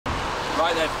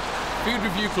Right then, Food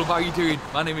Review Club, how you doing?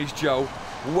 My name is Joe.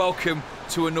 Welcome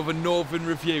to another Northern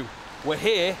Review. We're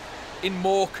here in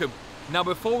Morecambe. Now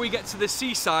before we get to the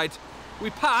seaside, we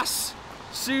pass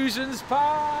Susan's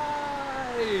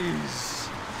Pies.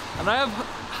 And I have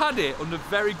had it under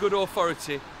very good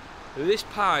authority. These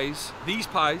pies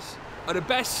are the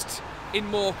best in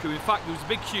Morecambe. In fact, there was a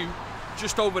big queue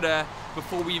just over there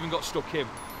before we even got stuck in.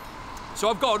 So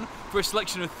I've gone for a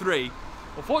selection of 3.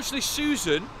 Unfortunately,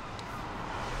 Susan,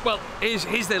 well,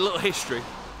 here's their little history.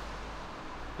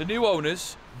 The new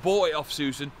owners bought it off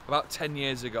Susan about 10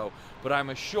 years ago, but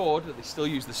I'm assured that they still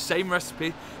use the same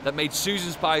recipe that made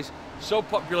Susan's Pies so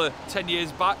popular 10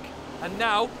 years back, and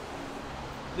now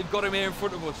they've got them here in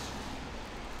front of us.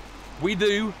 We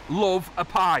do love a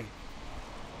pie.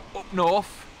 Up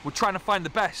north, we're trying to find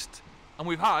the best, and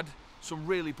we've had some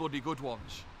really bloody good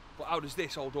ones. But how does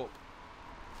this hold up?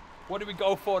 What do we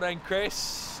go for then,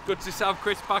 Chris? Good to have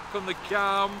Chris back on the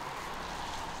cam.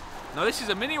 Now this is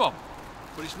a mini one,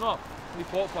 but it's not. Mini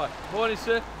pork pie. Morning,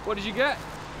 sir. What did you get?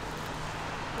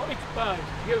 Morning pie.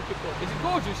 Beautiful. Is it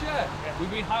gorgeous? Yeah.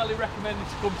 We've been highly recommended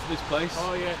to come to this place.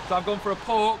 Oh yeah. So I've gone for a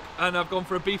pork and I've gone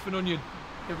for a beef and onion.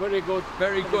 You're very good.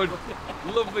 Very good.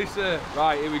 Lovely, sir.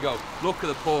 Right, here we go. Look at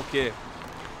the pork here.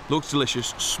 Looks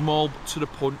delicious. Small to the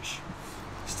punch.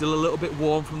 Still a little bit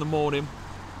warm from the morning.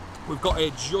 We've got here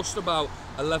just about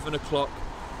 11 o'clock.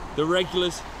 The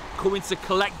regulars coming to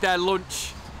collect their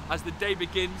lunch as the day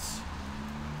begins.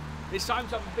 It's time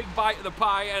to have a big bite of the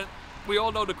pie, and we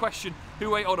all know the question,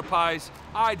 who ate all the pies?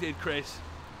 I did, Chris.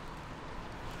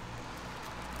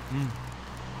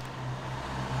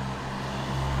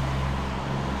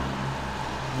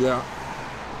 Yeah.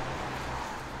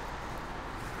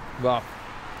 Wow.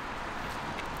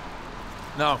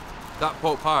 Now, that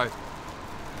pork pie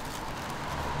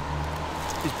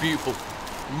is beautiful.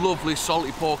 Lovely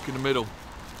salty pork in the middle.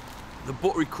 The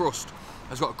buttery crust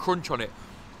has got a crunch on it.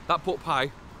 That pork pie,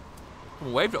 come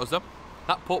on, waved at us then.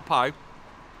 That pork pie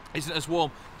isn't as warm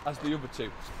as the other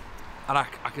two. And I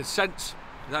can sense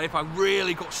that if I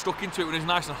really got stuck into it when it's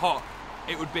nice and hot,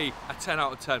 it would be a 10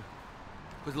 out of 10. If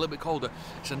it was a little bit colder,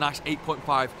 it's a nice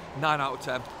 8.5, 9 out of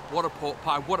 10. What a pork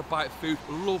pie, what a bite of food,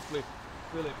 lovely,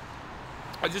 brilliant.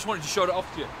 I just wanted to show that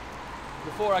off to you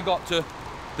before I got to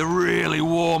the really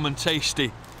warm and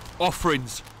tasty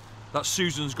offerings that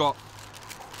Susan's got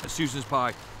at Susan's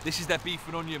Pie. This is their beef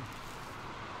and onion.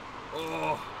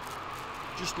 Oh,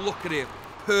 just look at it,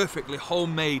 perfectly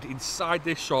homemade inside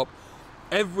this shop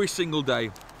every single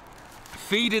day,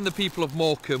 feeding the people of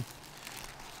Morecambe.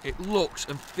 It looks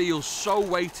and feels so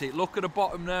weighty. Look at the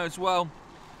bottom there as well.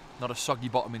 Not a soggy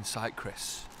bottom in sight,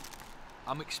 Chris.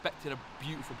 I'm expecting a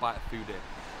beautiful bite of food here.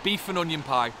 Beef and onion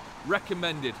pie,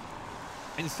 recommended.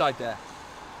 Inside there.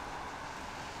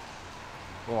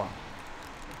 Oh.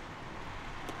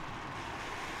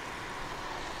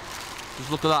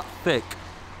 Just look at that thick,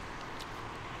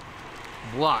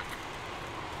 black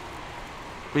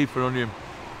beef and onion.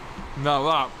 Now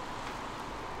that,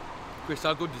 Chris,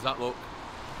 how good does that look?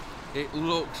 It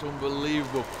looks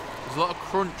unbelievable. There's a lot of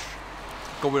crunch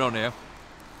going on here.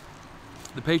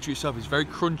 The pastry itself is very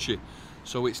crunchy,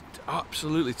 so it's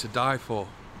absolutely to die for.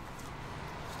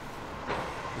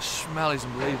 The smell is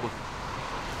unbelievable.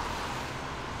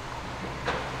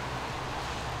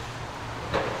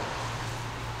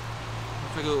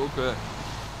 Take a look at it.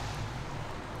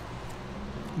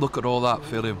 Look at all that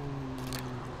filling.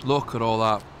 Look at all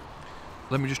that.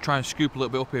 Let me just try and scoop a little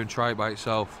bit up here and try it by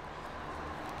itself.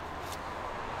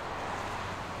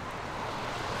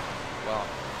 Wow.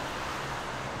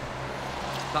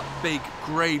 That big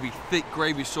gravy, thick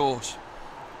gravy sauce,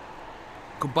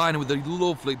 combined with the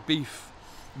lovely beef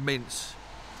mince,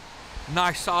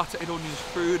 nice sauteed onions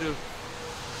through the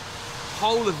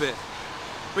whole of it,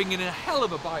 bringing in a hell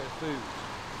of a bite of food.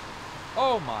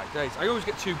 Oh my days, I always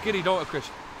get too giddy, don't I, Chris?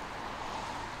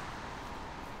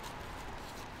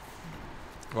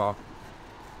 Wow.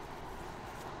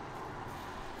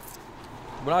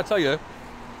 When I tell you,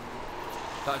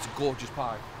 that's a gorgeous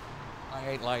pie, I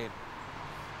ain't lying.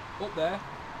 Up there,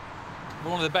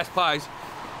 one of the best pies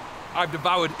I've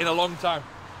devoured in a long time.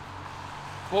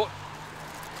 But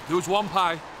there was one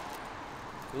pie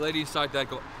the lady inside there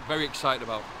got very excited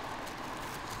about.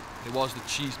 It was the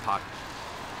cheese pie.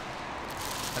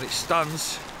 And it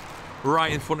stands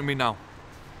right in front of me now.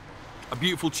 A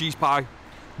beautiful cheese pie,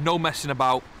 no messing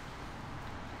about.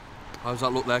 How's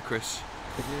that look there, Chris?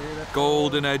 Beautiful.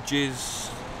 Golden edges,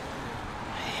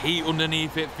 heat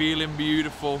underneath it, feeling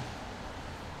beautiful.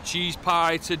 Cheese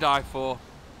pie to die for.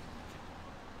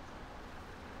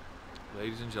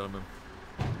 Ladies and gentlemen,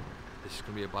 this is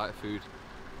going to be a bite of food.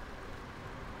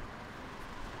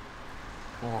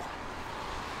 Oh,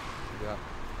 yeah.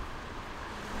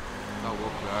 Oh,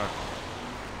 look there.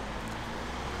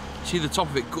 See the top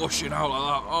of it gushing out like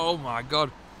that. Oh my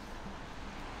God.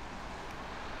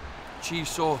 Cheese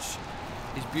sauce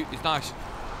is it's nice.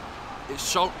 It's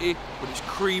salty, but it's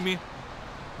creamy,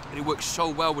 and it works so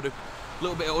well with a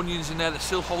little bit of onions in there that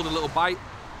still hold a little bite.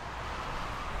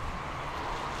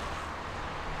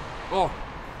 Oh,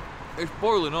 it's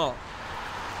boiling hot.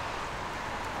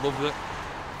 Loved it.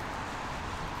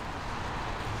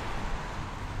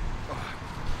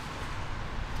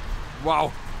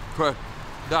 Wow,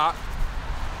 that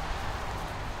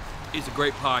is a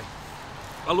great pie.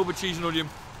 I love a cheese and onion,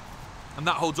 and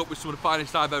that holds up with some of the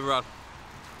finest I've ever had.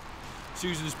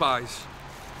 Susan's Pies.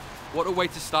 What a way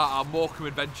to start our Morecambe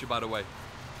adventure, by the way.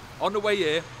 On the way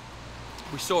here,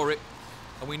 we saw it,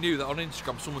 and we knew that on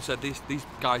Instagram someone said these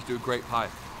guys do a great pie.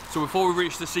 So before we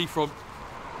reach the seafront,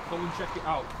 go and check it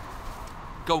out.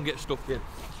 Go and get stuck in.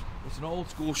 It's an old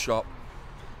school shop,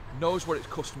 knows what its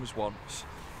customers want,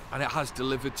 and it has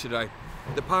delivered today.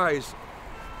 The pies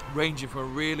ranging from a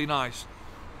really nice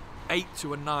 8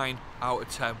 to a 9 out of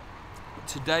 10. But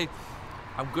today,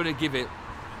 I'm gonna give it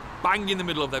bang in the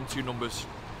middle of them two numbers,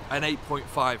 an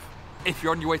 8.5. If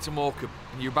you're on your way to Morecambe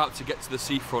and you're about to get to the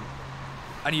seafront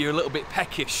and you're a little bit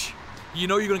peckish, you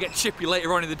know you're gonna get chippy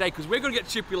later on in the day, because we're gonna get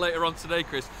chippy later on today,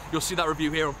 Chris. You'll see that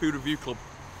review here on Food Review Club.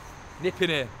 Nip in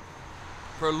here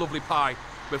for a lovely pie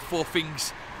before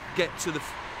things get to the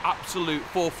absolute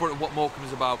forefront of what Morecambe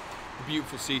is about, the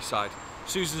beautiful seaside.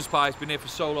 Susan's Pie's been here for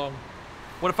so long.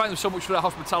 I want to thank them so much for their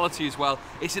hospitality as well.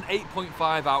 It's an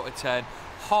 8.5 out of 10.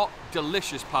 Hot,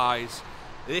 delicious pies.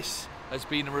 This has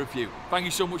been a review. Thank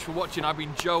you so much for watching. I've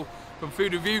been Joe from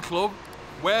Food Review Club.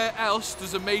 Where else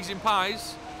does amazing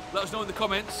pies? Let us know in the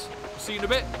comments. See you in a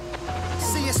bit.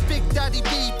 See us Big Daddy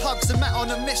B, pugs are met on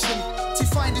a mission to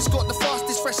find who's got the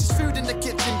fastest, freshest food in the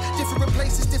kitchen. Different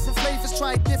places, different flavours,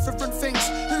 try different things.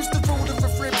 Who's the ruler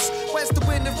of ribs? Where's the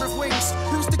winner of wings?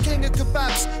 Who's the king of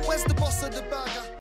kebabs? Where's the boss of the burger?